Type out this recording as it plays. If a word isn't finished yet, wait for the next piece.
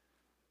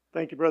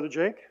Thank you, Brother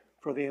Jake,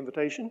 for the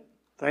invitation.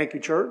 Thank you,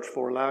 church,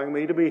 for allowing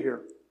me to be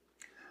here.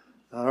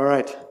 All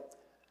right.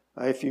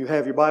 If you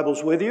have your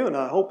Bibles with you, and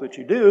I hope that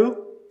you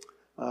do,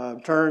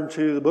 turn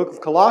to the book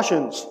of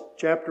Colossians,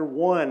 chapter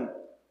 1.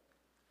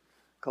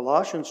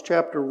 Colossians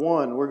chapter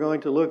 1. We're going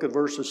to look at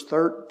verses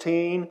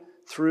 13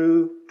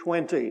 through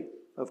 20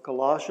 of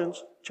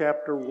Colossians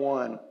chapter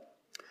 1. You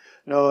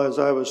know, as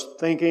I was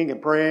thinking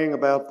and praying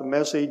about the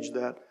message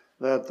that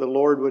the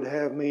Lord would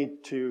have me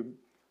to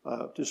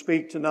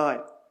speak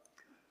tonight,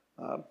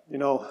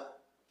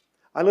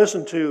 I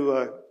listen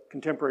to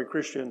contemporary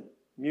Christian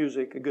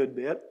music a good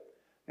bit,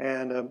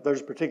 and there's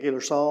a particular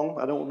song.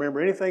 I don't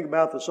remember anything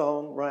about the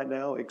song right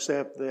now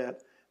except that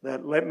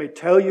let me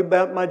tell you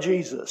about my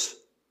Jesus.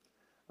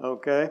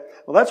 Okay?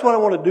 Well, that's what I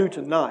want to do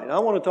tonight. I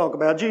want to talk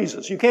about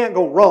Jesus. You can't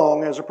go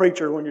wrong as a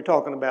preacher when you're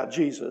talking about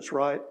Jesus,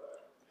 right?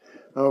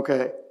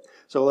 Okay.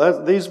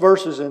 So these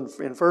verses in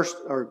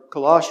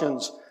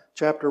Colossians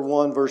chapter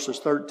 1, verses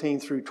 13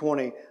 through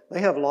 20,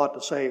 they have a lot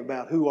to say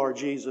about who our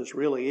Jesus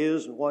really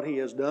is and what He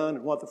has done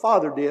and what the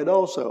Father did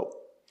also.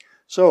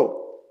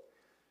 So,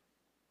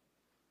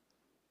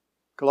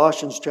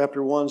 Colossians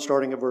chapter 1,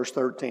 starting at verse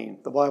 13,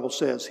 the Bible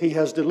says, He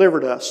has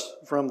delivered us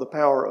from the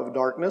power of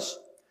darkness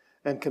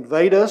and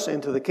conveyed us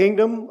into the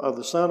kingdom of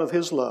the Son of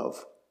His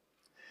love,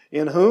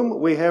 in whom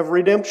we have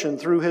redemption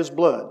through His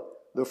blood,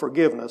 the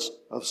forgiveness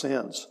of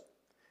sins.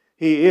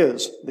 He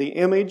is the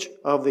image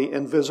of the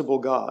invisible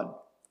God,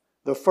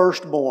 the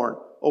firstborn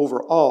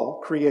over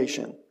all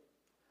creation.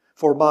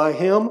 For by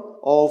Him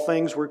all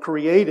things were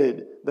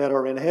created that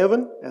are in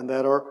heaven and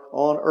that are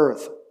on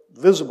earth,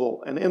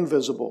 visible and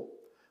invisible,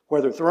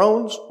 whether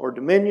thrones or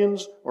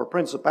dominions or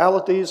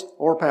principalities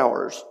or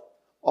powers.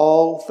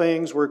 All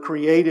things were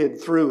created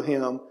through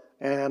Him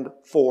and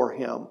for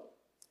Him.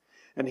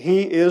 And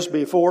He is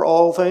before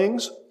all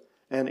things,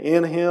 and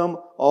in Him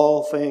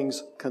all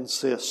things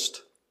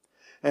consist.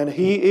 And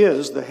He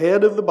is the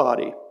head of the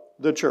body,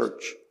 the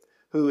church,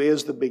 who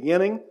is the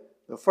beginning,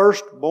 the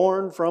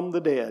firstborn from the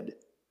dead,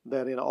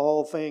 that in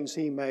all things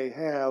He may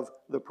have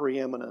the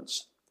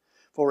preeminence.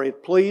 For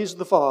it pleased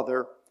the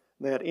Father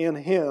that in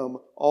Him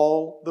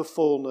all the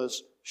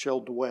fullness shall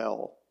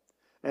dwell,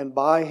 and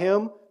by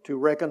Him to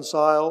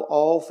reconcile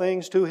all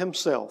things to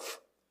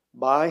Himself,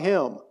 by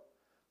Him,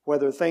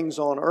 whether things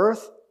on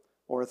earth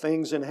or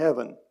things in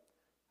heaven,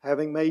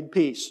 having made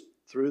peace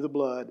through the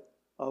blood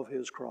of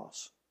His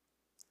cross.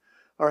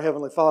 Our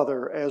Heavenly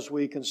Father, as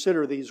we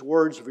consider these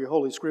words of your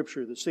Holy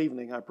Scripture this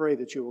evening, I pray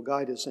that you will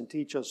guide us and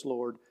teach us,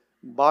 Lord,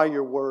 by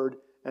your word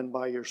and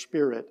by your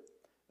Spirit,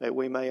 that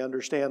we may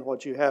understand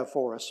what you have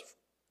for us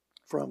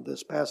from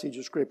this passage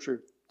of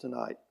Scripture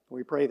tonight.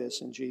 We pray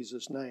this in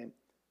Jesus' name.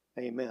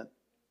 Amen.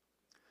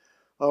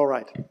 All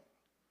right.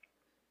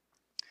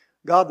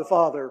 God the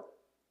Father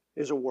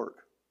is at work.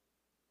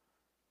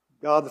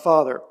 God the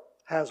Father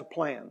has a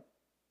plan.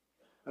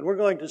 And we're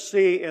going to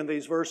see in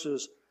these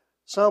verses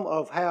some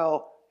of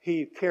how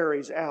He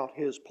carries out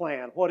His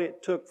plan, what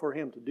it took for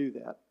Him to do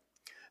that.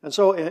 And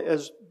so,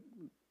 as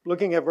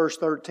looking at verse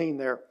 13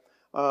 there,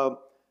 the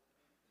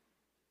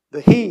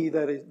He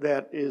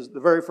that is the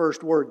very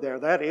first word there,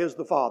 that is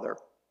the Father.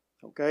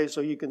 Okay, so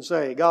you can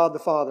say, God the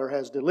Father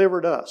has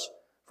delivered us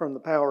from the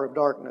power of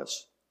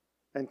darkness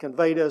and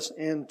conveyed us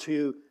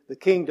into the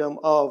kingdom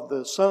of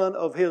the Son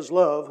of His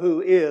love,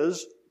 who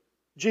is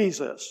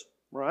Jesus,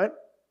 right?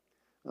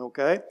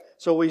 Okay,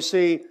 so we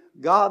see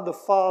God the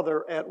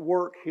Father at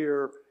work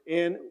here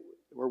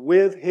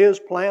with His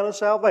plan of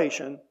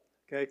salvation,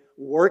 okay,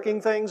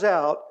 working things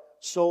out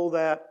so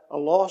that a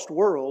lost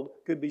world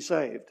could be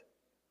saved.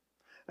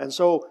 And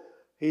so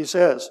He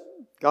says,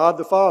 God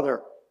the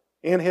Father,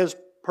 in His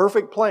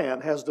perfect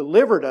plan, has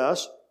delivered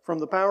us from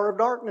the power of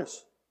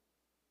darkness.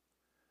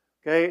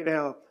 Okay,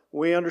 now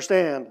we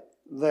understand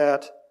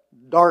that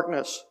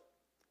darkness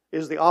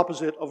is the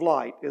opposite of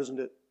light, isn't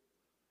it?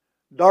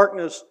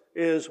 Darkness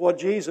is what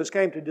Jesus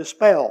came to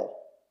dispel.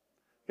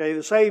 Okay,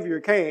 the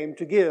Savior came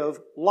to give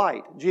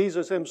light.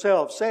 Jesus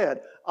Himself said,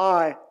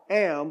 I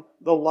am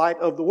the light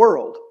of the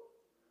world.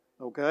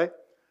 Okay?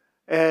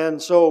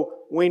 And so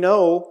we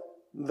know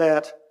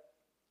that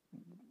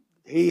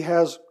He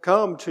has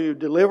come to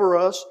deliver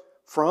us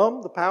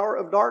from the power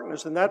of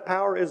darkness, and that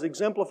power is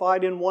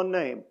exemplified in one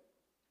name,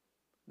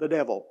 the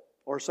devil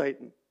or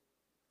Satan.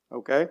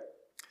 Okay?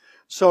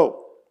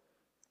 So,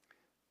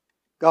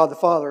 God the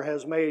Father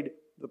has made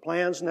the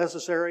plans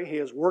necessary. He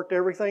has worked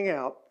everything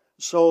out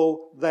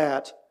so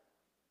that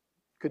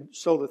could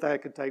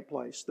take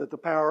place, that the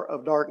power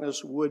of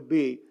darkness would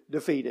be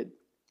defeated.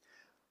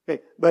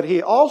 Okay, but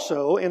He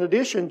also, in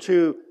addition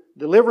to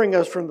delivering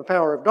us from the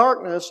power of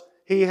darkness,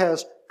 He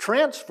has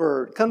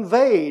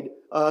conveyed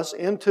us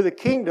into the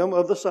kingdom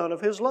of the Son of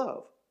His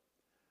love.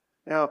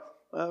 Now,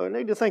 we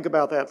need to think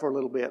about that for a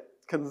little bit.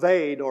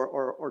 Conveyed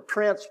or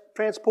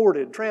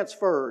transported,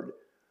 transferred.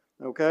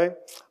 Okay?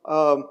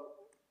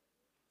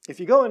 If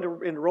you go into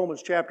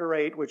Romans chapter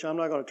 8, which I'm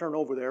not going to turn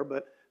over there,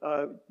 but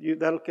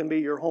that can be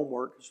your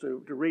homework, is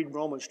to read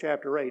Romans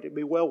chapter 8. It'd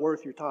be well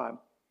worth your time.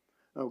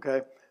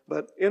 Okay?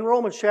 But in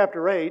Romans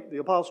chapter 8, the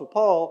Apostle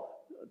Paul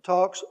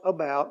talks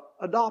about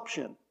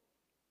adoption.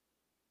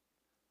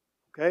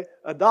 Okay?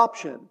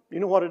 Adoption. You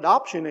know what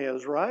adoption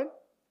is, right?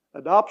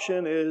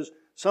 Adoption is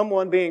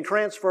someone being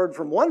transferred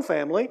from one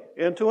family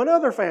into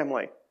another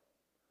family.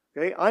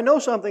 Okay? I know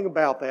something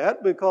about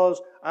that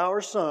because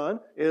our son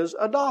is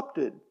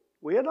adopted.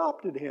 We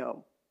adopted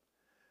him.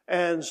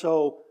 And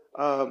so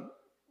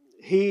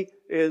he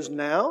is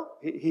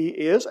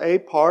a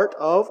part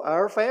of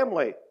our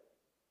family.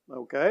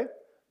 Okay?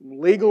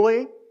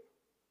 Legally,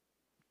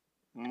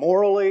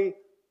 morally,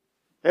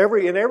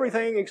 in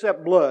everything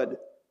except blood.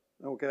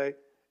 Okay?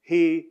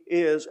 He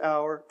is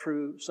our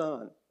true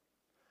son.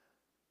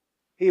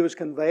 He was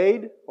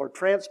conveyed or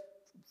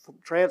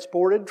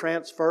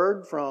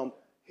transferred from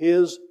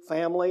his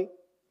family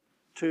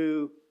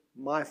to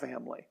my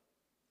family.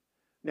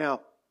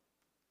 Now,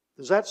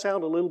 does that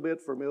sound a little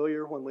bit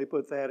familiar when we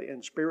put that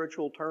in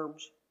spiritual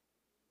terms?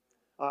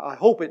 I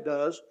hope it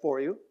does for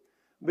you,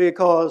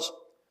 because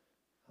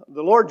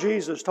the Lord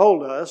Jesus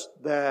told us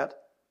that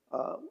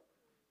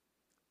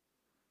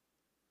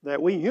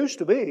we used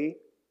to be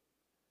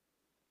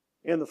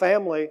in the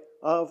family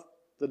of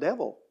the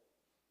devil,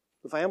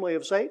 the family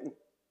of Satan.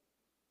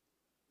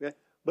 Okay?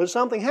 But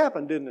something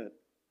happened, didn't it?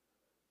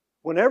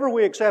 Whenever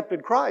we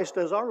accepted Christ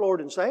as our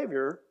Lord and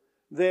Savior,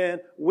 then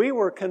we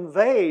were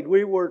conveyed,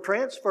 we were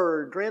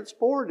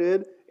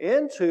transported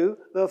into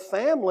the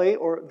family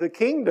or the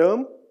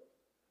kingdom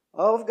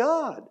of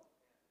God. I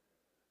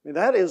mean,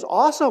 that is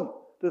awesome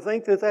to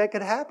think that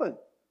could happen.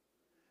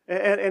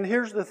 And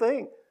here's the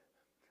thing.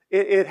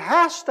 It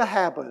has to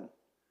happen.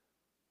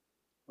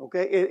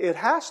 Okay? It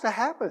has to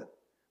happen.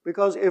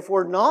 Because if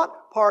we're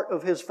not part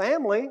of His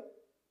family,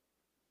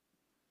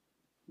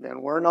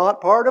 then we're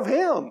not part of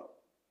Him.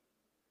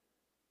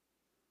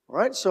 All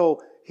right?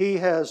 So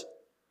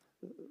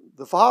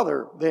the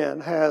Father then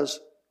has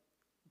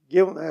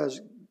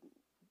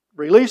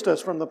released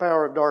us from the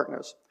power of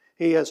darkness.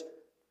 He has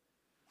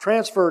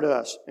transferred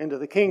us into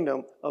the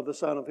kingdom of the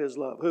Son of His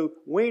love, who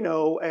we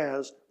know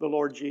as the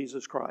Lord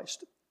Jesus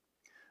Christ.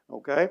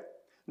 Okay?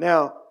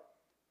 Now,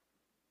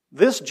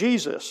 this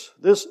Jesus,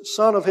 this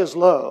Son of His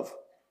love,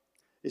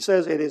 He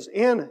says it is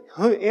in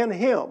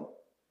Him,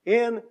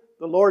 in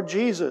the Lord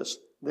Jesus,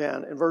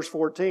 then, in verse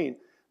 14,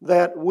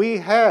 that we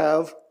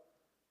have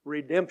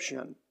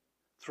redemption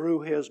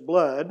through His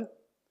blood,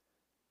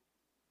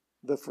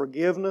 the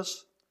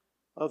forgiveness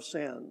of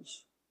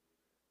sins.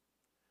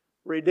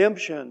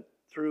 Redemption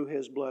through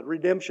His blood.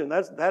 Redemption,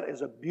 that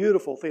is a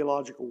beautiful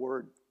theological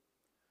word.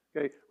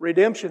 Okay?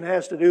 Redemption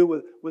has to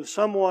do with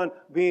someone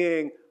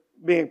being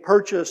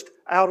purchased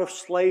out of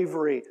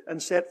slavery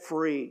and set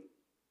free.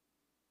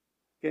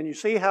 Can you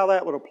see how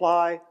that would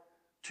apply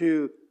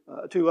to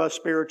us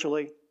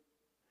spiritually?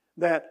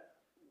 That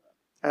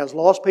as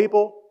lost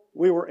people,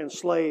 we were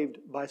enslaved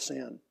by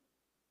sin.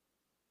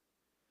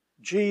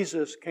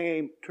 Jesus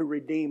came to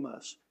redeem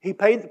us. He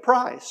paid the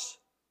price.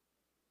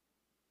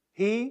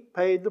 He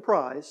paid the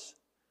price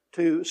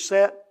to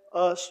set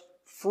us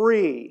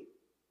free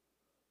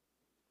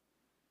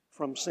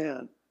from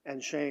sin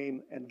and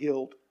shame and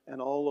guilt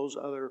and all those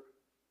other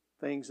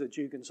things that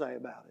you can say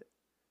about it.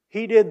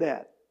 He did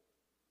that.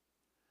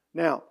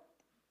 Now,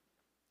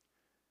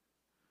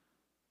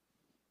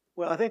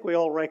 well, I think we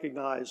all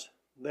recognize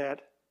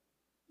that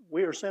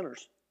we are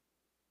sinners.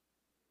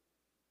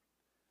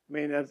 I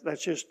mean,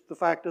 that's just the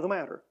fact of the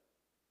matter.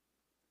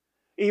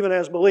 Even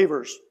as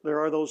believers, there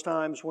are those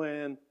times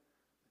when,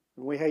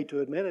 and we hate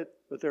to admit it,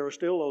 but there are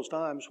still those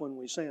times when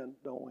we sin,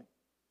 don't we?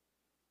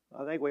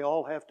 I think we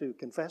all have to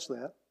confess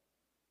that.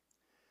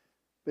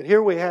 But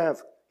here we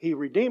have, He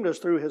redeemed us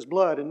through His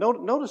blood. And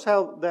notice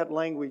how that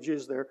language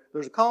is there.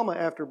 There's a comma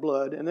after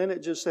blood, and then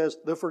it just says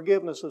the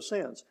forgiveness of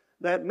sins.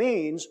 That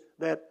means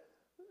that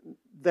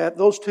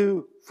those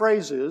two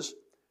phrases,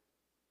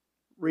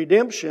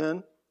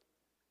 redemption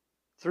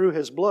through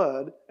His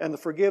blood and the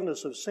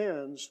forgiveness of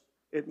sins,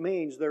 it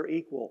means they're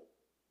equal.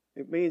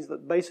 It means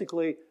that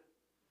basically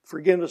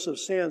forgiveness of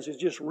sins is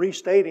just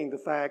restating the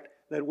fact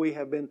that we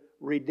have been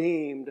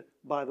redeemed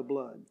by the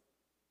blood.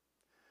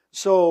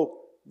 So,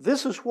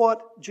 this is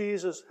what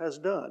Jesus has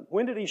done.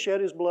 When did He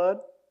shed His blood?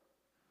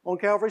 On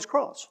Calvary's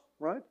cross,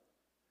 right?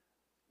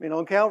 I mean,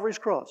 on Calvary's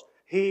cross.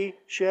 He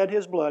shed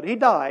His blood. He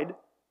died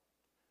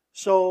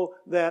so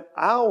that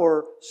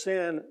our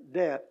sin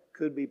debt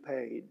could be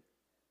paid.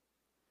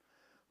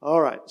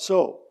 All right,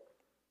 so,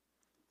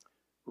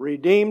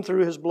 redeemed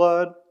through His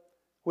blood,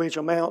 which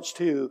amounts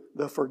to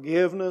the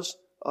forgiveness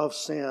of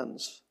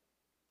sins.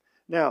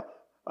 Now,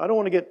 I don't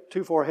want to get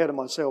too far ahead of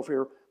myself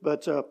here,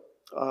 but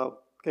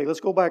okay, let's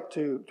go back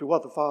to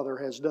what the Father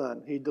has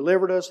done. He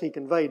delivered us, He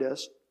conveyed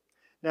us.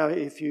 Now,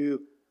 if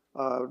you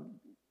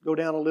go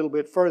down a little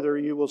bit further,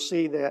 you will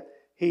see that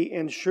He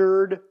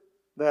ensured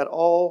that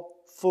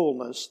all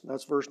fullness,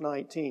 that's verse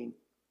 19,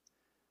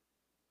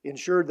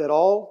 ensured that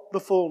all the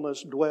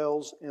fullness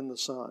dwells in the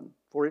Son.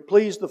 For it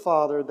pleased the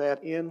Father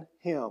that in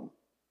Him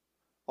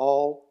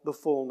all the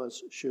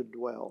fullness should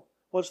dwell.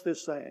 What's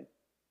this saying?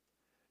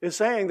 It's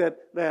saying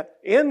that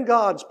in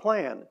God's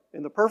plan,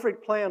 in the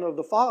perfect plan of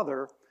the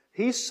Father,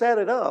 He set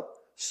it up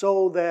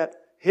so that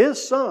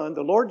His Son,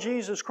 the Lord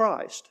Jesus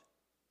Christ,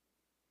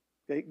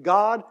 okay,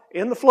 God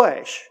in the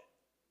flesh,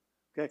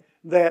 okay,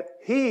 that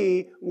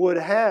He would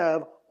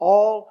have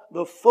all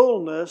the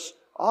fullness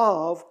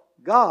of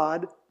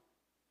God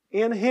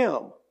in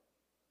Him.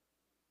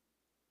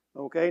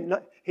 Okay?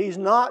 He's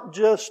not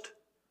just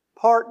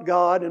part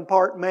God and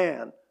part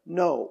man.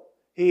 No.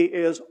 He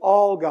is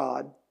all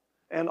God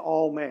and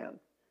all man.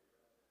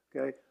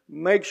 Okay?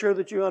 Make sure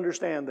that you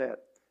understand that.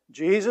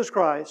 Jesus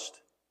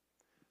Christ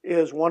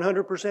is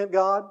 100%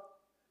 God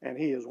and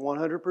He is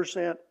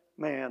 100%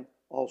 man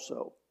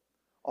also.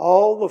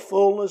 All the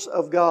fullness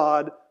of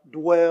God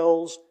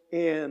dwells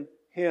in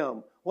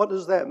Him. What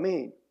does that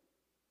mean?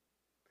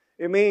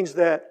 It means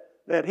that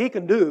He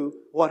can do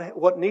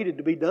what needed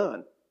to be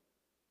done.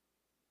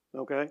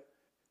 Okay?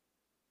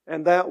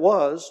 And that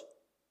was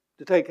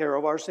to take care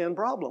of our sin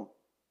problem.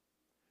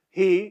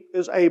 He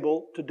is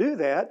able to do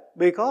that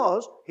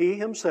because He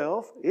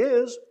Himself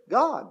is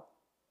God.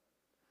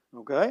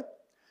 Okay?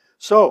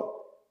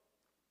 So,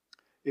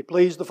 it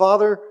pleased the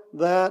Father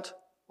that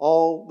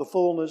all the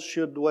fullness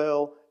should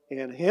dwell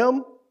in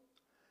Him.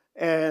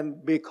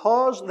 And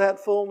because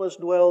that fullness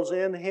dwells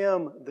in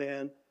Him,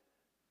 then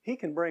He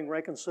can bring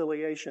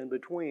reconciliation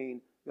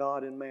between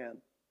God and man.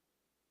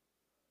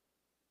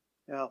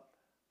 Now,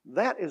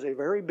 that is a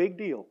very big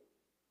deal.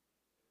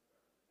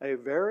 A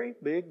very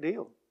big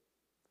deal.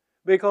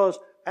 Because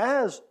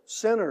as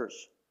sinners,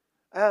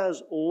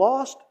 as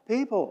lost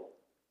people,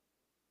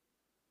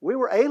 we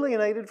were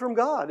alienated from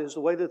God, is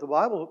the way that the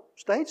Bible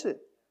states it.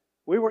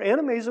 We were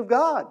enemies of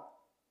God.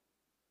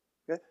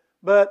 Okay?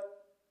 But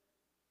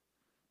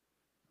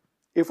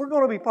if we're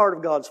going to be part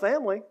of God's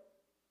family,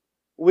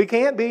 we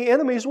can't be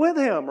enemies with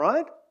Him,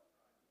 right?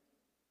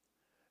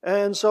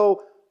 And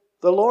so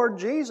the Lord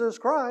Jesus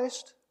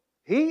Christ,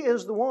 He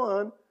is the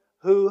one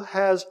who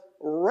has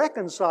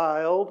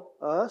reconciled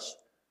us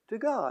to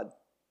God.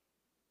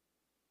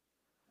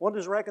 What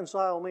does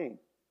reconcile mean?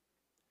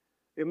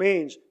 It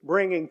means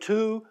bringing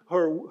two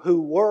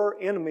who were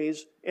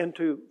enemies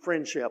into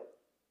friendship.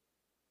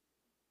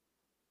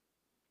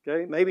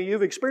 Okay? Maybe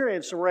you've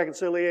experienced some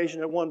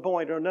reconciliation at one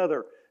point or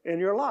another in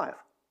your life.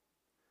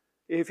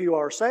 If you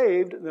are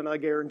saved, then I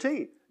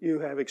guarantee you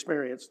have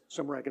experienced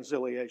some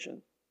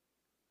reconciliation.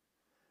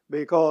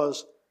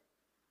 Because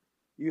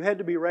you had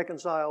to be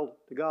reconciled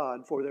to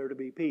God for there to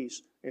be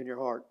peace in your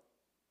heart.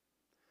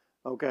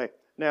 Okay,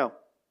 now,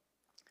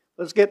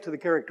 let's get to the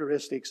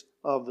characteristics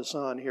of the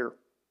Son here.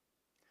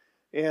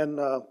 In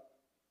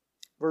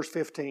verse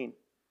 15,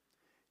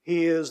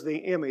 He is the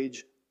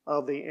image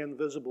of the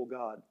invisible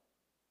God.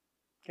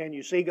 Can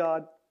you see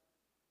God?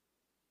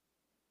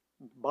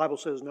 The Bible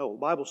says no. The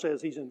Bible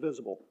says He's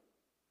invisible.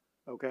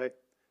 Okay?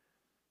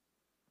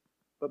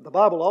 But the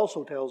Bible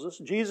also tells us,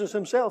 Jesus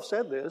Himself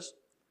said this,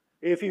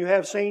 if you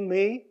have seen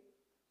me,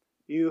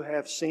 you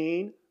have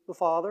seen the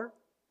Father.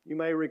 You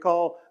may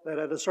recall that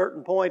at a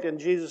certain point in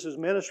Jesus'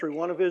 ministry,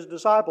 one of His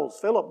disciples,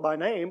 Philip by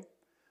name,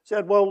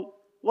 said, well,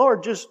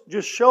 Lord, just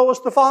show us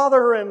the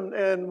Father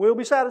and we'll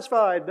be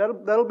satisfied.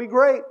 That'll be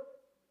great.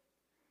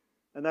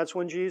 And that's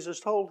when Jesus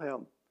told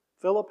him,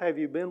 Philip, have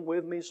you been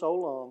with me so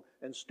long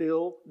and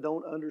still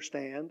don't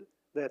understand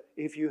that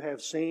if you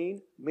have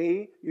seen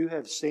me, you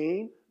have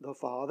seen the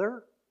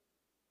Father?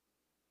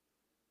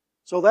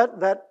 So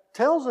that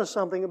tells us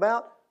something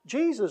about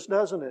Jesus,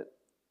 doesn't it?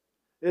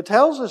 It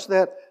tells us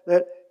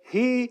that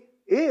He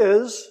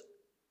is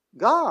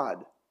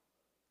God.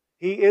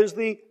 He is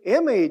the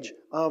image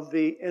of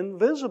the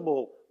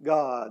invisible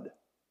God.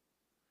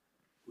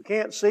 We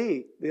can't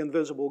see the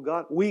invisible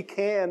God. We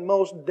can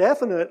most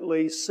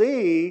definitely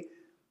see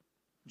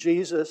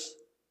Jesus.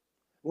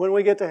 When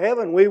we get to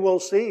heaven, we will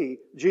see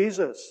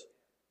Jesus.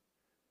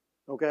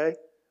 Okay?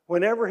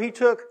 Whenever He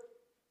took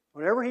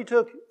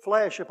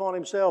flesh upon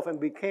Himself and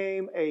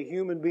became a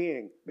human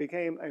being,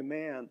 became a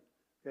man,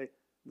 okay,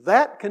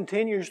 that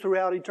continues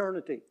throughout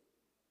eternity.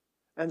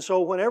 And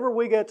so whenever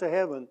we get to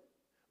heaven,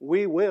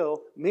 we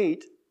will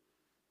meet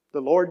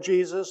the Lord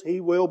Jesus. He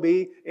will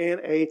be in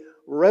a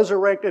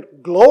resurrected,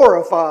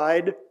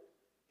 glorified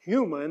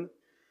human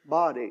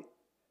body.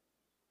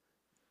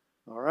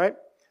 All right?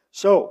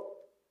 So,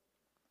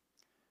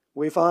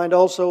 we find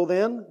also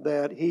then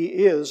that He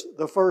is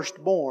the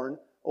firstborn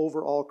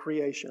over all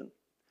creation.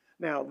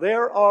 Now,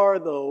 there are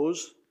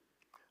those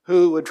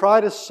who would try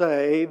to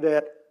say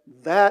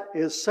that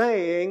is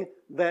saying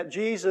that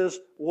Jesus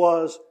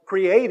was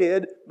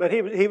created, but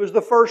He was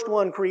the first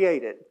one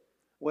created.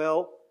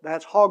 Well,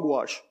 that's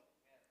hogwash.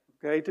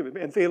 Okay,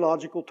 in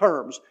theological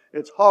terms,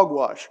 it's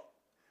hogwash.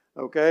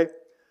 Okay?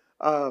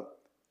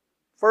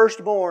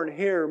 Firstborn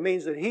here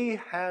means that He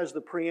has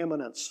the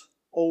preeminence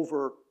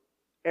over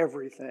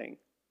everything,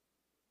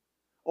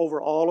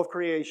 over all of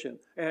creation.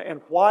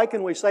 And why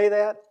can we say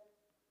that?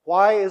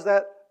 Why is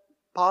that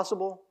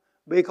possible?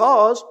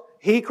 Because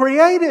He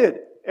created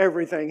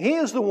everything. He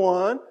is the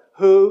one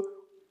who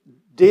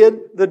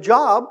did the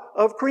job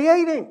of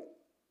creating.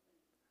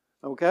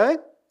 Okay?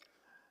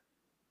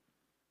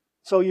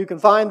 So you can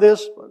find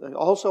this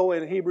also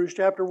in Hebrews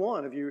chapter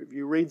 1, if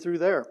you read through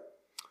there.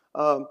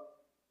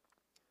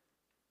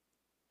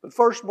 The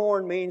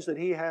firstborn means that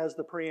he has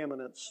the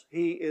preeminence.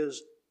 He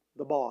is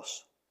the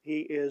boss.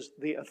 He is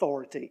the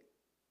authority.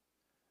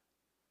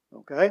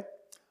 Okay?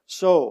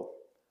 So,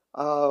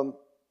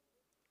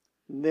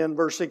 then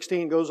verse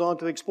 16 goes on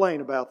to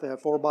explain about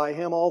that. For by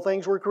him all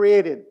things were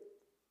created.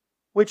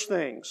 Which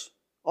things?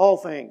 All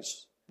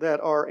things that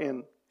are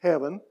in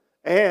heaven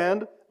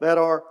and that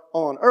are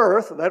on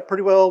earth. That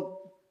pretty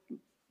well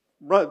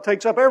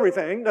takes up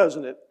everything,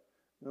 doesn't it?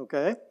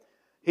 Okay?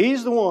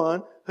 He's the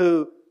one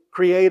who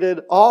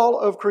created all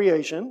of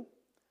creation.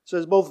 It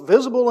says both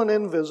visible and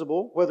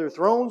invisible, whether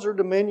thrones or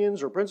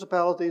dominions or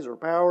principalities or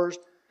powers,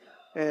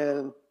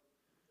 and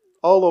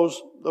all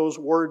those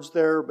words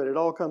there, but it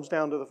all comes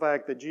down to the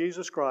fact that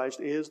Jesus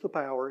Christ is the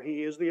power.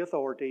 He is the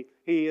authority.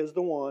 He is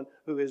the one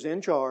who is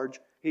in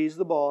charge. He's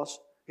the boss.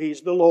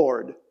 He's the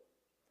Lord.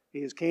 He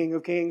is King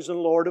of kings and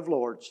Lord of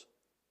lords.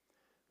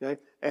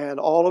 Okay? And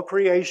all of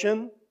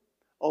creation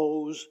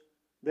owes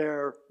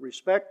their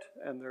respect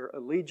and their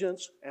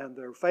allegiance and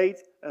their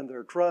faith and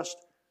their trust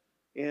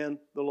in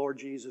the Lord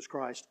Jesus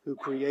Christ, who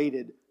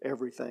created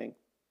everything.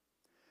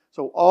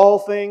 So all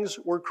things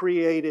were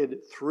created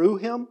through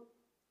Him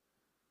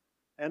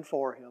and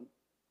for Him.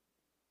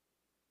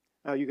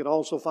 Now you can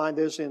also find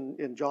this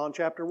in John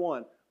chapter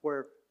 1,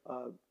 where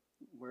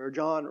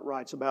John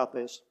writes about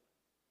this.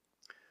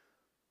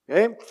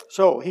 Okay?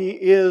 So He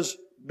is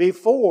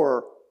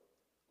before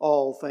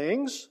all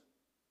things.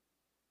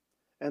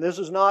 And this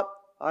is not,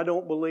 I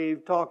don't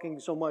believe, talking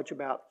so much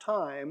about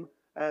time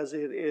as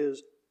it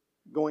is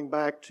going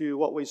back to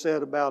what we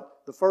said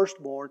about the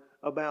firstborn,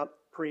 about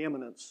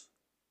preeminence.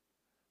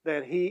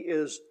 That He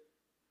is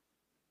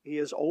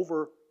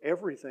over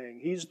everything.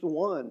 He's the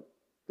one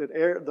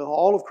that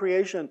all of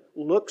creation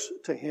looks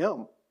to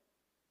Him.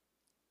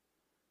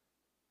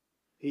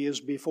 He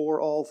is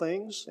before all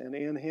things, and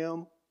in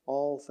Him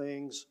all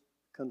things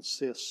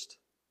consist.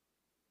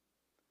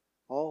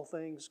 All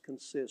things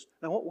consist.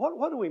 Now,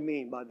 what do we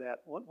mean by that?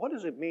 What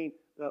does it mean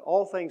that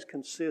all things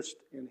consist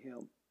in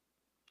Him?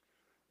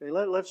 Okay,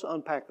 let's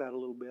unpack that a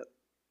little bit.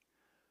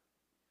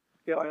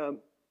 Yeah,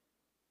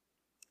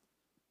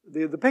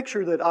 the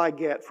picture that I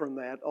get from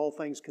that, all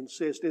things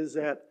consist, is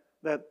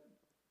that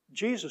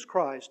Jesus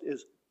Christ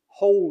is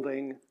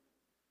holding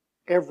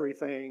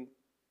everything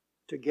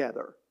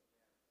together.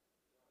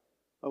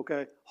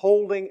 Okay?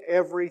 Holding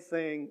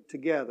everything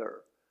together.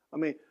 I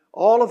mean,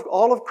 all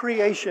of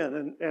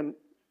creation, and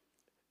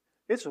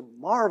it's a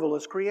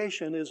marvelous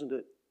creation, isn't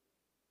it?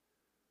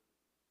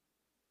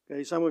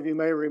 Okay, some of you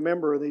may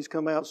remember these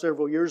come out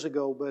several years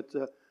ago, but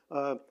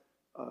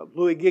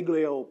Louis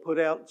Giglio put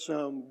out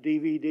some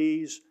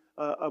DVDs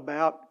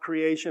about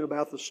creation,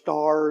 about the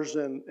stars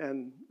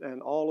and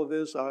all of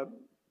this.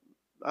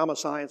 I'm a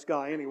science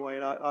guy anyway,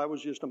 and I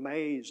was just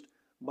amazed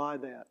by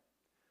that.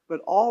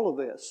 But all of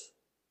this,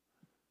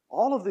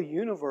 all of the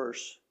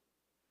universe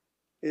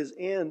is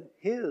in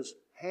His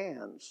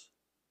hands.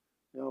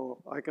 You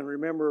know, I can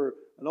remember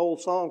an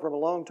old song from a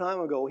long time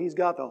ago. He's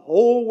got the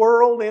whole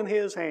world in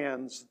His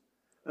hands.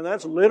 And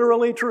that's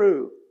literally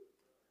true.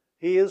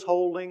 He is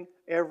holding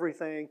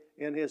everything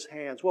in His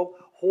hands. Well,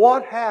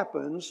 what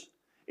happens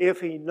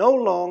if He no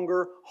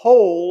longer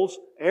holds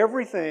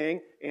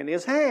everything in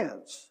His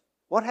hands?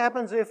 What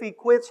happens if He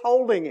quits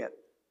holding it?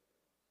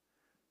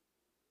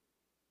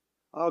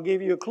 I'll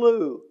give you a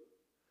clue.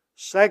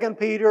 2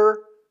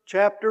 Peter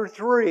chapter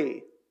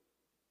 3.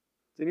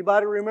 Does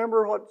anybody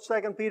remember what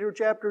 2 Peter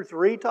chapter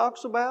 3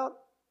 talks about?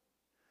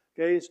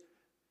 Okay,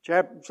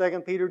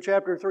 2 Peter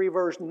chapter 3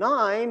 verse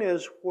 9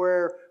 is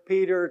where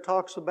Peter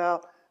talks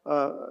about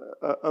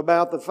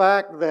the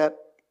fact that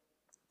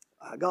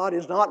God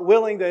is not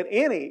willing that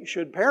any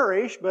should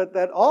perish, but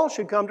that all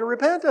should come to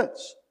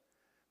repentance.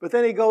 But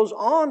then he goes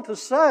on to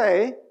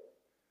say,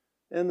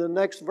 in the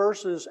next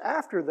verses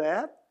after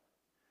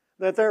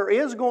that there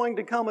is going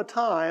to come a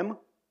time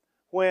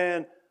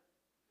when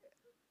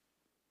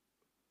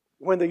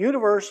the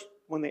universe,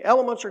 when the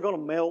elements are going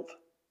to melt,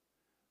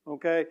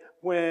 okay,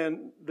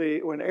 when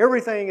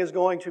everything is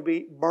going to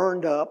be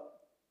burned up,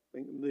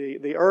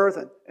 the earth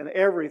and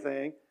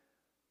everything,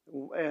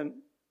 and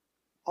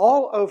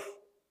all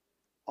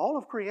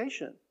of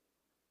creation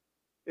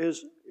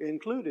is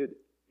included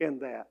in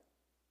that.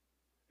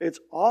 It's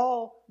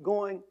all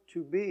going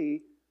to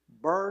be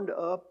burned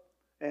up,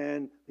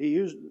 and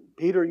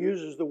Peter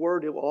uses the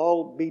word, it will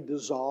all be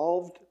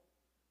dissolved.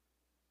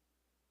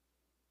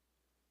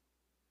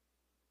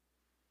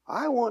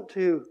 I want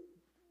to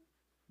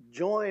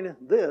join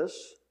this,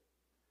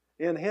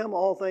 in Him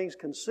all things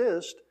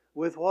consist,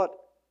 with what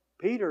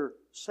Peter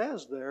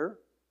says there,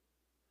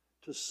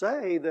 to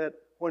say that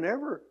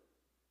whenever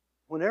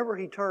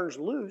He turns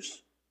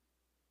loose,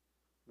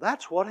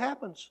 that's what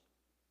happens.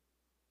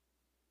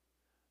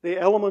 The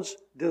elements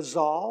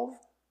dissolve,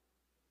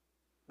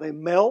 they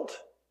melt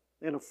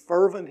in a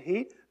fervent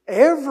heat.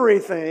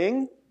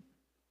 Everything,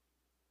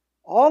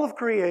 all of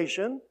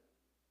creation,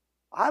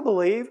 I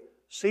believe,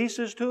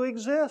 ceases to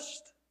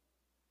exist.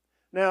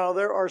 Now,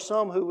 there are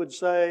some who would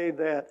say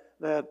that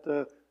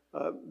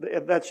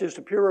that's just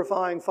a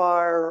purifying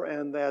fire,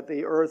 and that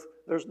the earth,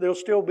 there'll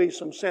still be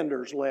some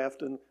cinders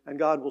left, and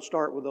God will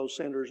start with those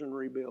cinders and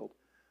rebuild.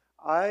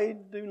 I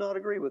do not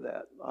agree with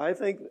that. I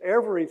think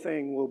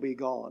everything will be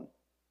gone.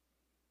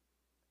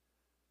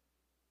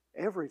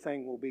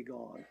 Everything will be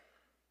gone.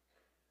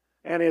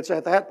 And it's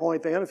at that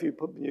point then, if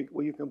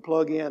you can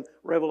plug in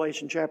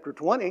Revelation chapter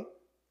 20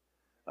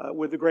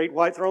 with the great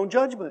white throne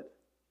judgment.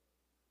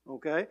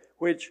 Okay?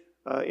 Which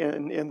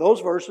in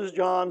those verses,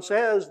 John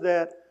says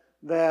that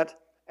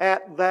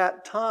at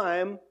that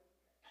time,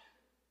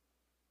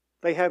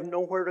 they have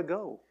nowhere to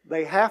go.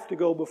 They have to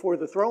go before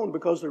the throne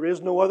because there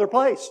is no other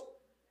place.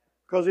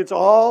 Because it's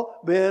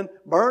all been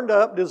burned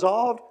up,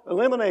 dissolved,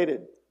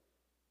 eliminated.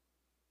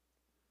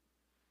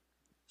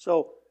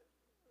 So,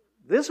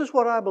 this is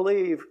what I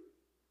believe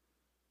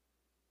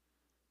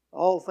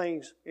all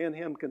things in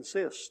Him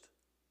consist.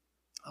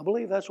 I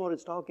believe that's what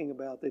it's talking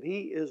about, that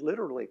He is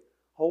literally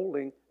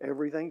holding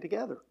everything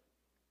together.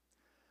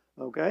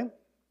 Okay?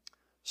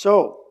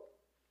 So,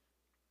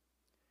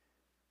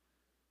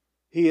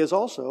 He is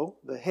also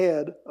the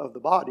head of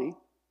the body,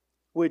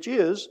 which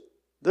is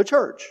the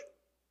church.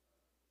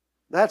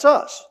 That's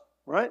us,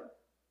 right?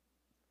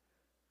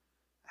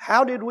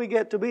 How did we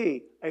get to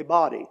be a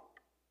body?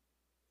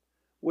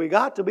 We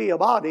got to be a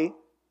body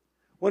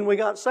when we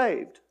got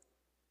saved.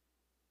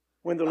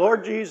 When the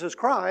Lord Jesus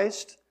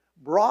Christ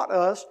brought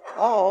us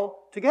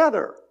all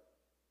together.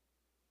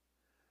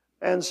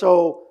 And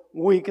so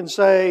we can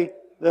say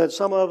that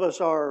some of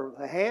us are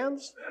the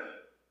hands,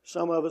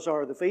 some of us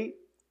are the feet,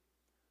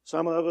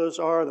 some of us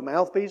are the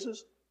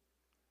mouthpieces,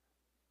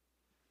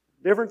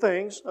 different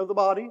things of the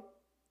body.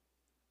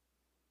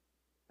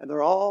 And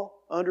they're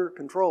all under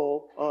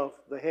control of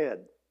the head.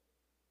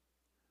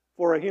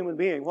 For a human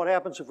being, what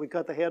happens if we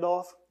cut the head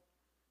off?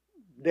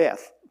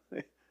 Death.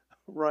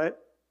 Right?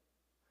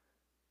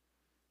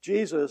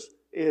 Jesus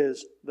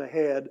is the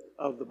head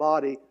of the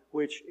body,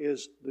 which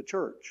is the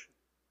church.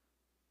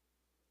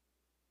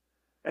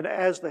 And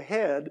as the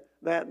head,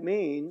 that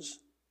means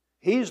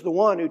He's the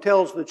one who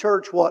tells the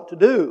church what to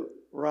do,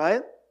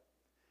 right?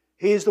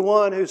 He's the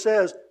one who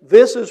says,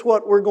 this is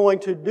what we're going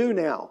to do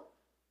now.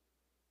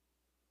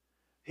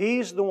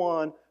 He's the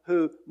one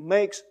who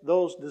makes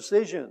those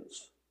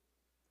decisions.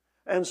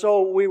 And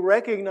so we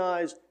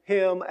recognize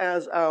Him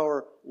as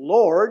our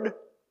Lord.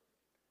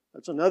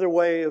 That's another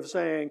way of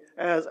saying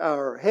as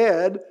our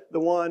head,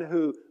 the one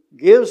who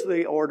gives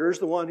the orders,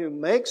 the one who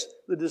makes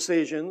the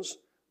decisions,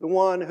 the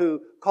one who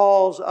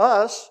calls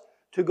us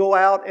to go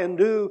out and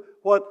do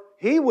what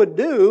He would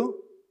do,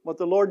 what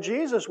the Lord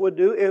Jesus would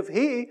do if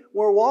He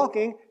were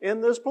walking in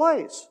this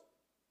place.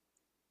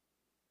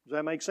 Does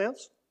that make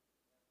sense?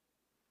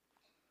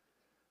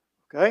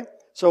 Okay,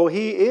 so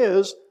He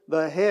is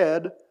the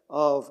head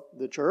of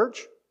the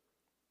church.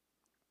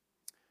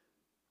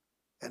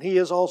 And He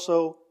is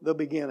also the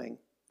beginning.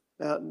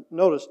 Now,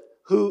 notice,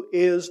 who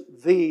is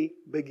the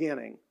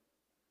beginning?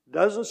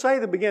 Doesn't say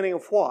the beginning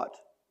of what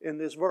in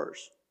this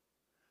verse.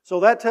 So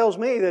that tells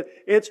me that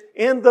it's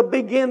in the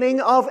beginning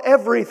of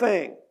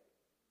everything.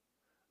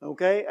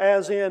 Okay,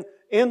 as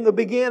in the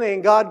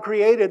beginning, God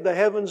created the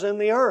heavens and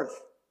the earth.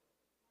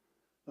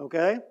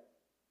 Okay?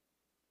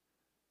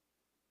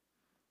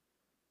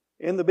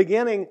 In the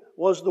beginning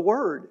was the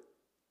Word,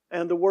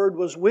 and the Word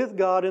was with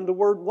God, and the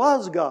Word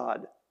was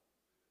God.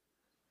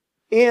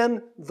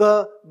 In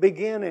the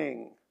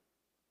beginning,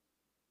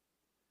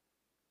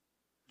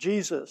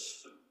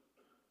 Jesus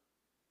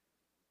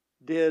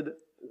did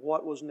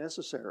what was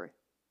necessary.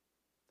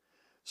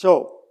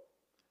 So,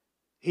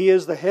 He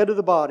is the head of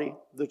the body,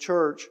 the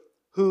church,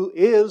 who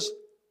is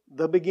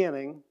the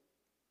beginning.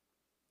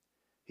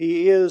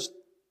 He is,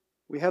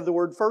 we have the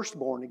word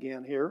firstborn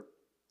again here.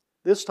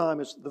 This time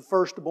it's the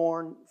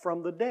firstborn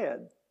from the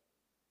dead.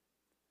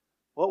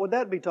 What would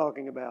that be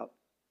talking about?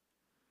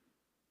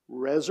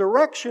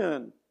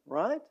 Resurrection,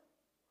 right?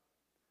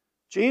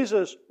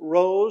 Jesus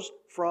rose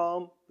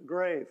from the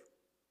grave.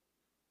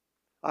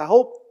 I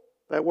hope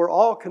that we're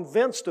all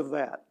convinced of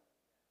that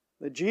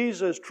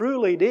Jesus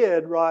truly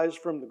did rise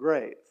from the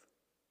grave.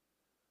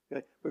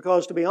 Okay?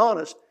 Because to be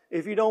honest,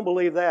 if you don't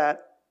believe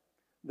that,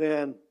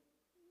 then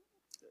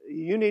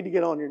you need to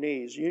get on your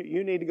knees.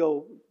 You need to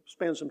go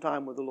spend some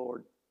time with the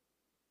Lord.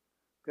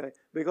 Okay?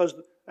 Because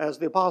as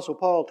the Apostle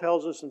Paul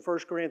tells us in 1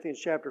 Corinthians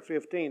chapter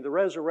 15, the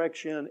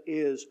resurrection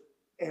is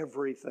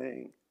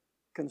everything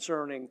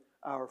concerning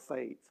our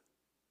faith.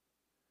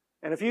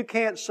 And if you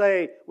can't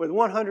say with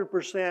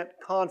 100%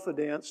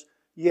 confidence,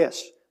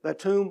 yes, the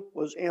tomb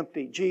was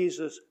empty,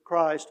 Jesus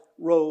Christ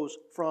rose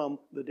from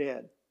the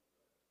dead.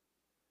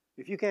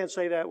 If you can't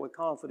say that with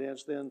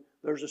confidence, then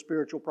there's a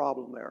spiritual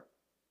problem there.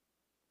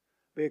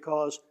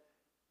 Because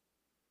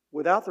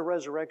without the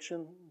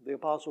resurrection, the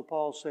Apostle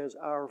Paul says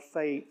our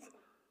faith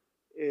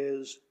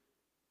is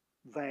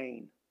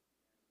vain,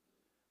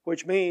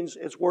 which means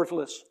it's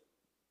worthless.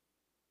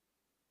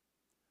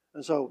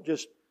 And so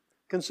just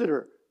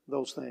consider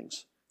those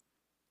things.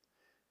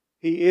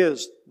 He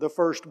is the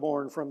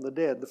firstborn from the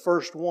dead, the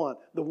first one,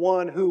 the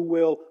one who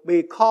will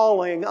be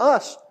calling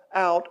us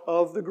out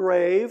of the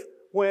grave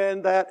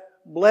when that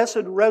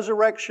blessed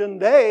resurrection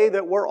day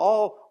that we're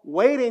all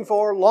waiting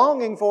for,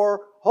 longing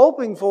for,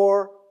 hoping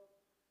for,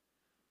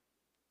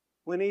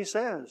 when He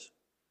says,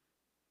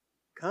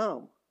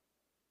 come,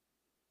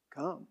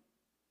 come.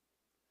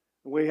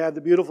 We had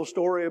the beautiful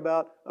story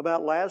about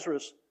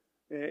Lazarus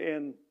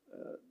in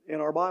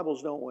our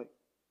Bibles, don't we?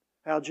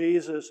 How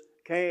Jesus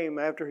came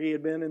after He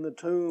had been in the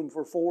tomb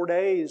for 4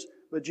 days,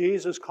 but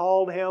Jesus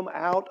called him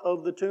out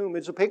of the tomb.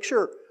 It's a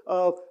picture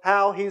of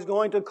how He's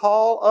going to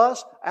call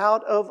us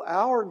out of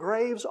our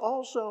graves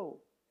also.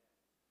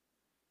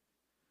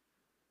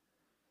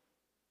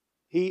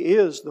 He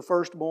is the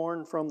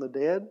firstborn from the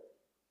dead,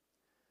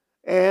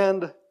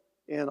 and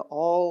in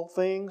all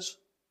things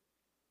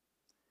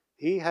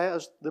He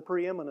has the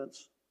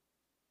preeminence.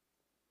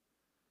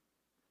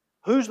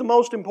 Who's the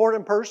most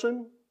important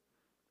person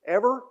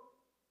ever?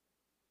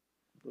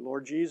 The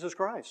Lord Jesus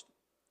Christ.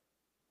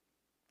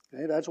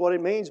 Okay, that's what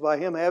it means by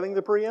Him having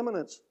the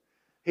preeminence.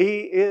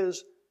 He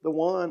is the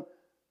one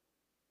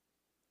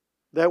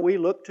that we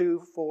look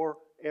to for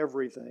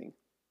everything.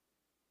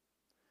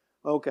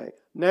 Okay,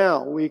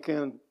 now we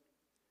can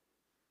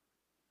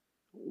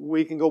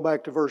go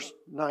back to verse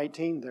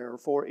 19 there.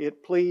 For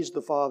it pleased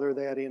the Father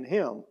that in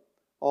Him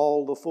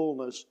all the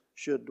fullness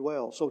should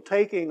dwell. So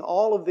taking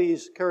all of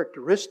these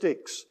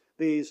characteristics,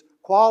 these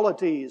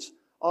qualities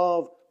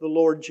of the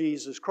Lord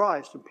Jesus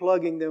Christ and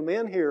plugging them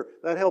in here,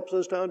 that helps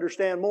us to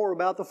understand more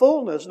about the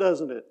fullness,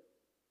 doesn't it?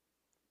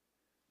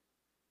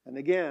 And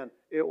again,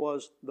 it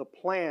was the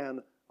plan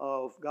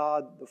of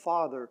God the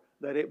Father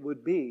that it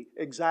would be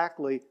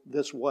exactly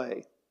this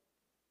way.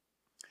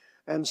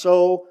 And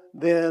so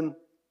then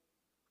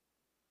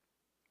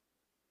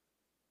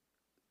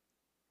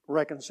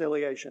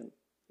reconciliation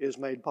is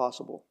made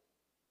possible.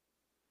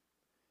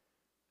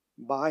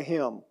 By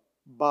Him,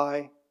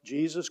 by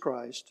Jesus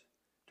Christ,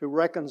 to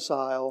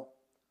reconcile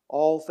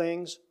all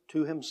things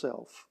to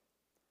Himself.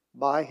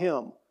 By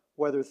Him,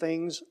 whether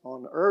things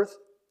on earth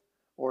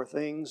or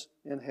things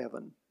in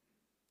heaven,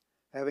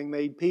 having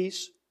made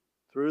peace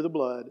through the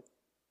blood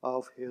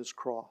of His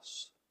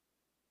cross.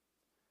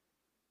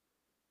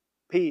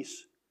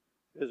 Peace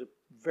is a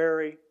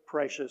very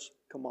precious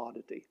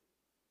commodity.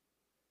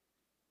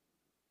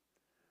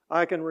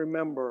 I can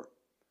remember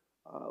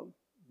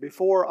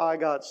before I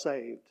got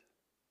saved,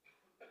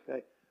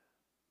 okay,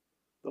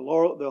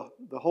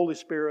 the Holy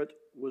Spirit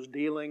was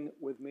dealing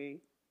with me.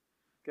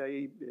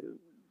 Okay,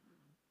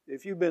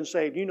 if you've been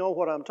saved, you know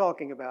what I'm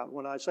talking about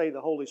when I say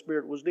the Holy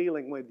Spirit was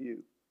dealing with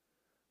you.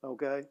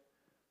 Okay,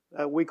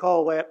 we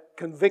call that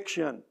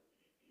conviction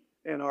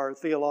in our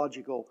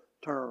theological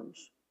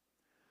terms.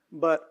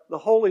 But the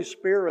Holy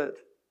Spirit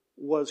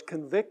was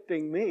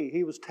convicting me.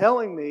 He was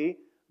telling me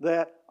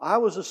that I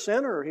was a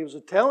sinner. He was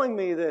telling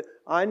me that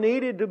I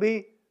needed to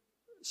be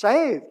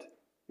saved.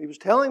 He was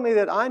telling me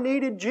that I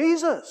needed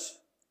Jesus.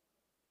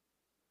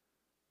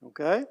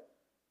 Okay?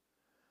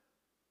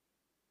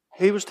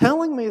 He was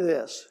telling me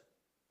this.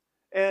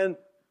 And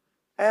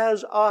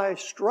as I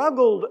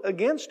struggled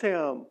against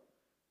Him,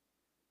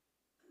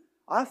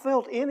 I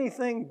felt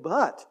anything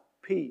but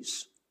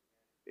peace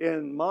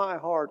in my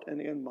heart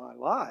and in my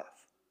life.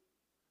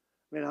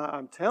 I mean,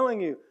 I'm telling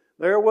you,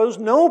 there was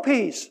no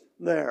peace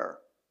there.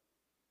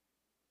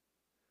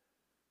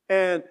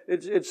 And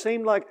it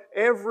seemed like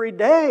every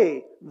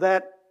day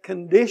that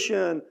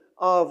condition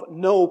of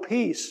no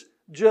peace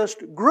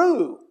just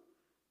grew,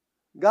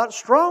 got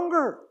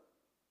stronger.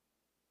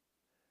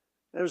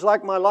 It was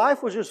like my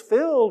life was just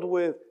filled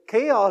with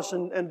chaos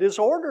and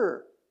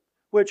disorder,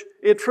 which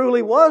it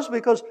truly was,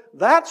 because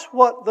that's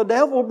what the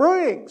devil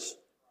brings.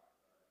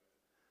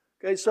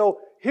 Okay, so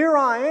here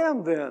I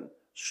am then,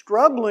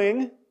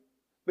 struggling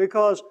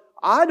because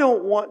I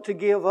don't want to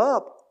give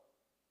up.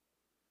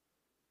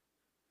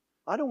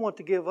 I don't want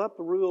to give up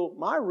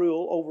my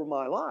rule over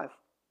my life.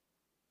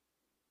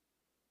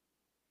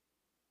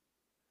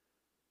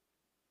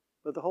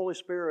 But the Holy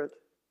Spirit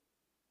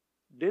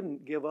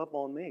didn't give up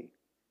on me.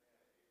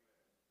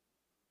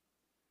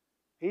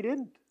 He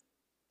didn't.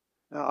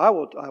 Now, I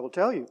will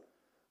tell you,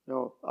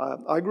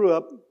 I grew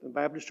up in a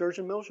Baptist church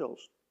in Mill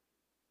Shoals.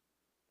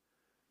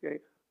 Okay,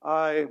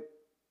 I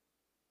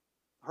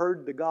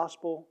heard the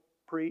gospel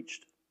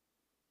preached.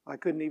 I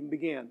couldn't even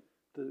begin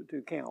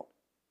to count.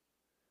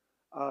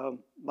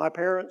 My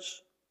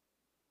parents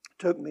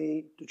took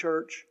me to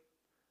church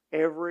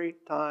every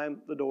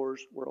time the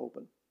doors were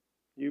open.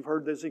 You've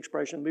heard this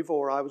expression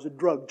before. I was a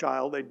drug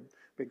child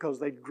because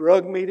they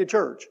drugged me to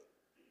church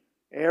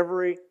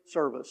every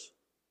service.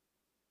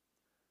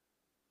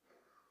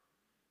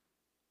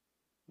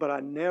 But I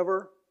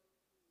never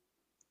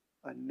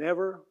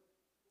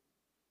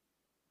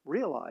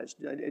realized,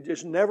 it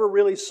just never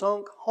really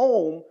sunk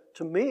home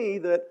to me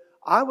that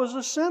I was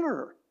a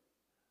sinner,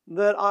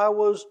 that I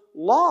was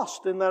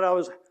lost, and that I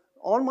was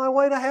on my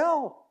way to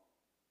hell.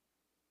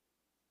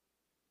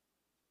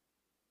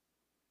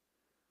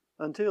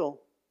 Until,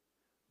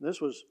 this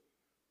was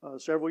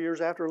several years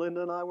after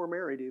Linda and I were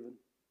married even.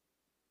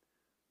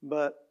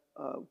 But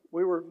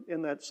we were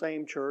in that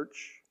same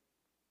church,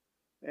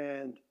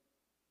 and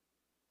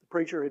the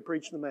preacher had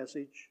preached the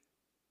message.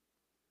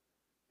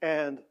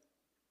 And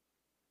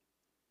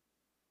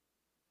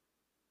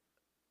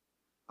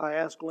I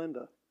asked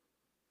Linda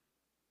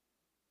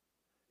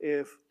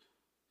if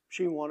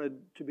she wanted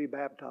to be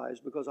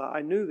baptized because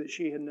I knew that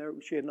she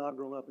had not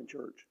grown up in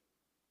church.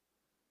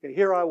 Okay,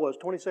 here I was,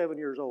 27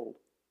 years old.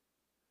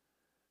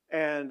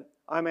 And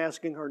I'm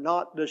asking her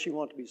not does she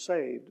want to be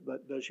saved,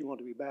 but does she want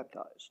to be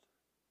baptized?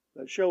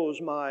 That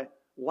shows my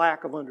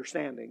lack of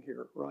understanding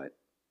here, right?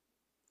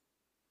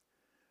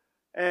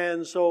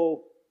 And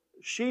so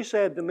she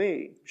said to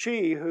me,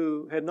 she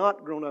who had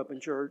not grown up in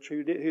church,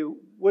 who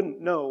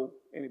wouldn't know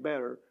any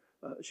better,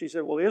 she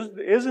said, well,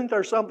 isn't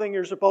there something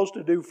you're supposed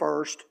to do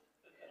first?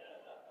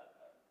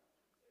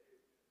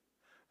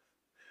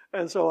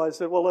 And so I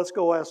said, well, let's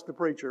go ask the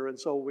preacher. And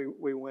so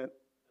we went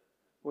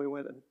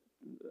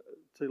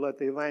to let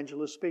the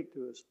evangelist speak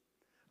to us.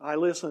 I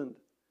listened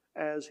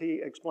as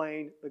he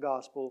explained the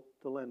gospel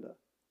to Linda.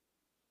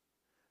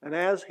 And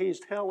as he's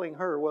telling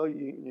her, well,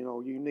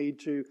 you need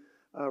to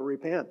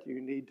repent.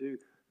 You need to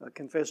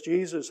confess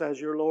Jesus as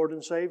your Lord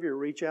and Savior.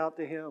 Reach out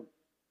to Him.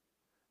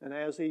 And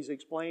as he's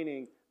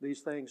explaining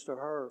these things to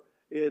her,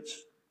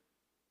 it's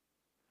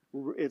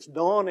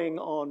dawning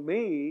on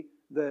me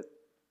that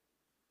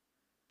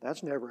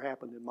that's never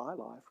happened in my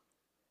life.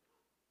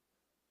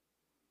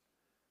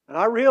 And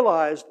I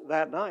realized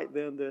that night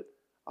then that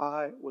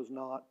I was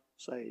not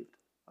saved.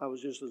 I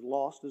was just as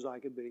lost as I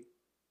could be.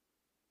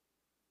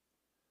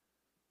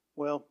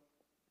 Well,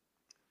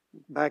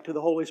 back to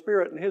the Holy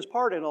Spirit and His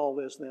part in all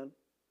this then.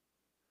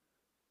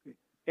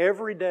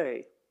 Every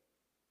day,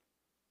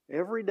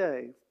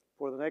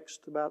 for the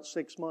next about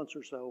 6 months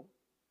or so,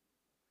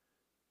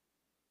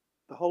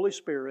 the Holy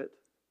Spirit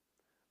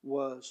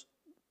was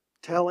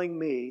telling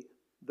me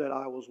that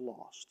I was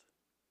lost.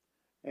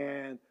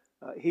 And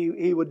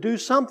He would do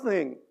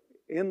something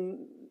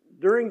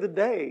during the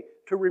day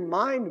to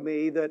remind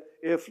me that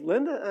if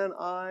Linda and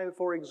I,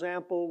 for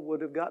example,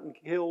 would have gotten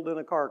killed in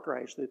a car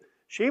crash, that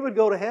she would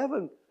go to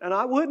heaven and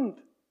I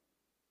wouldn't.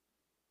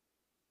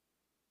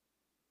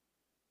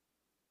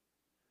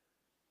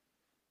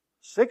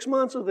 Six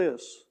months of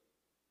this,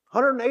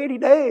 180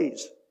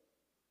 days.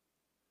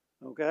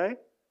 Okay?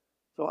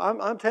 So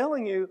I'm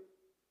telling you,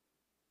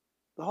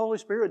 the Holy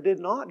Spirit did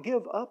not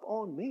give up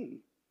on me.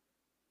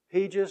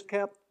 He just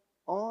kept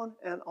on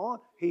and on.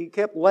 He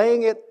kept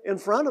laying it in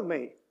front of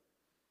me.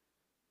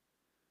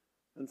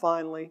 And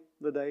finally,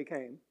 the day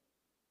came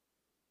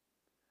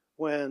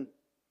when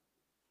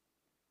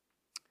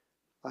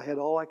I had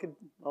all I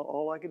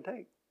could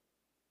take.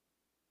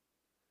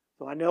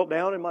 So I knelt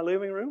down in my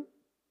living room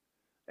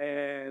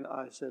and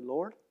I said,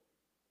 Lord,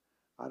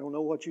 I don't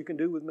know what you can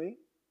do with me,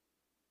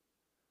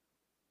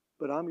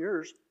 but I'm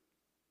yours.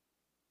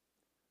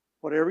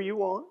 Whatever you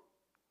want,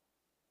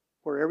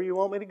 wherever you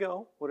want me to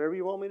go, whatever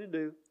you want me to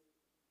do,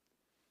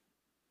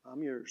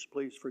 I'm yours.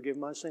 Please forgive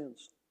my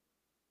sins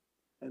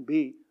and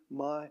be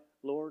my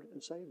Lord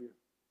and Savior.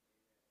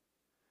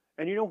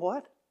 And you know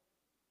what?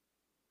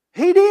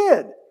 He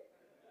did.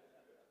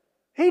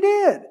 He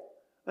did.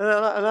 And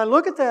I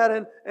look at that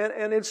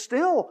and it's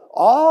still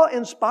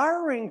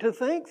awe-inspiring to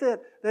think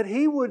that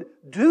He would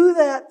do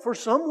that for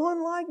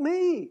someone like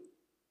me.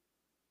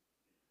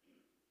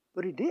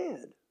 But He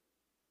did.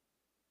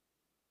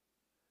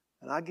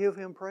 And I give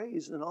Him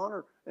praise and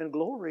honor and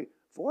glory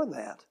for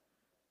that.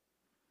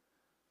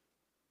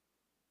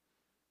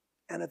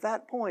 And at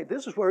that point,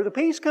 this is where the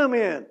peace come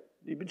in.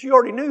 But you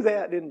already knew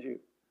that, didn't you?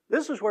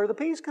 This is where the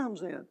peace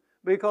comes in.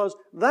 Because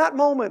that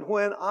moment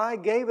when I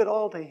gave it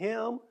all to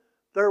Him,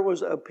 there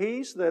was a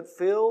peace that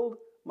filled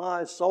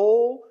my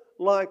soul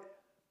like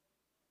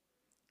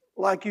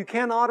you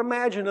cannot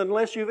imagine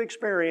unless you've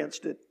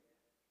experienced it.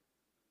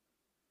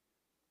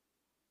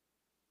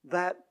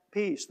 That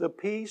peace, the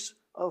peace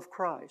of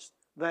Christ,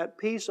 that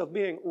peace of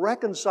being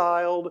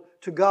reconciled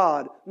to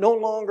God, no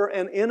longer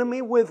an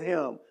enemy with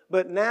Him,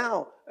 but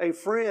now a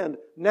friend,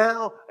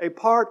 now a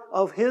part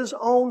of His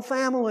own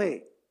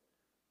family.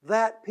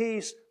 That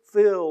peace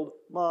filled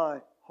my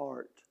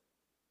heart.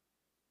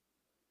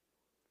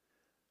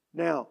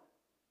 Now,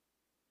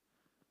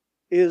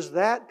 is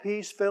that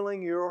peace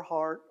filling your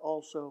heart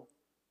also?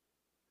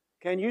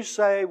 Can you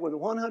say with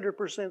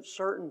 100%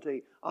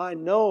 certainty, I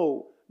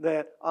know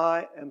that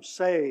I am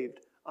saved.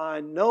 I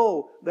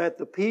know that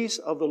the peace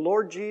of the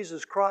Lord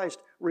Jesus Christ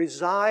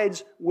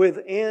resides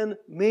within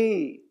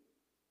me.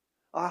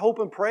 I hope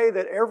and pray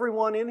that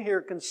everyone in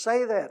here can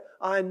say that.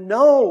 I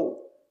know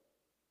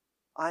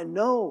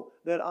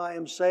that I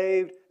am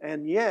saved,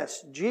 and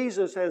yes,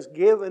 Jesus has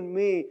given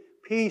me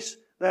peace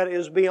that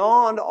is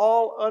beyond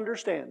all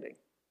understanding.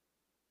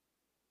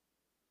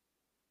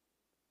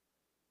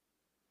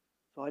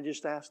 So I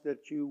just ask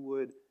that you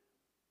would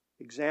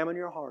examine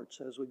your hearts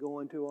as we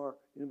go into our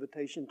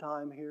invitation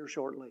time here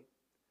shortly.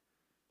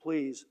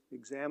 Please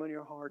examine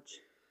your hearts.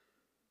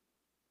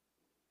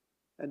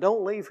 And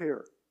don't leave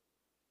here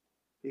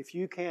if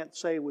you can't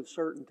say with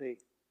certainty,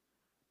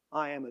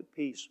 I am at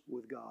peace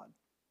with God.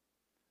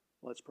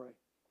 Let's pray.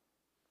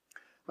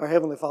 Our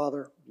Heavenly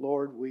Father,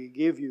 Lord, we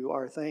give you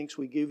our thanks,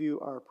 we give you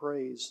our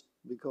praise,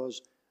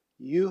 because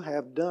you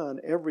have done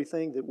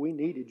everything that we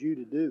needed you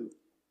to do.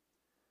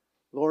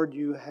 Lord,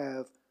 you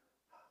have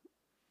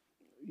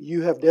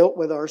dealt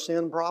with our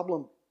sin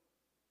problem,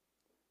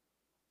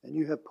 and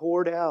you have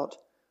poured out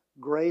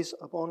grace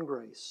upon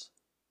grace.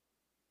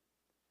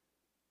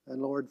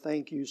 And Lord,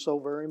 thank you so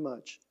very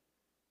much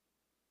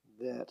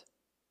that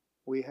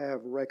we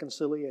have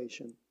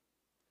reconciliation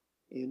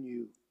in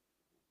you.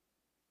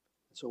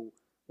 So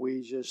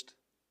we just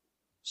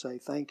say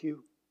thank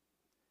you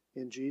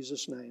in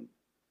Jesus' name.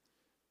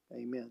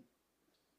 Amen.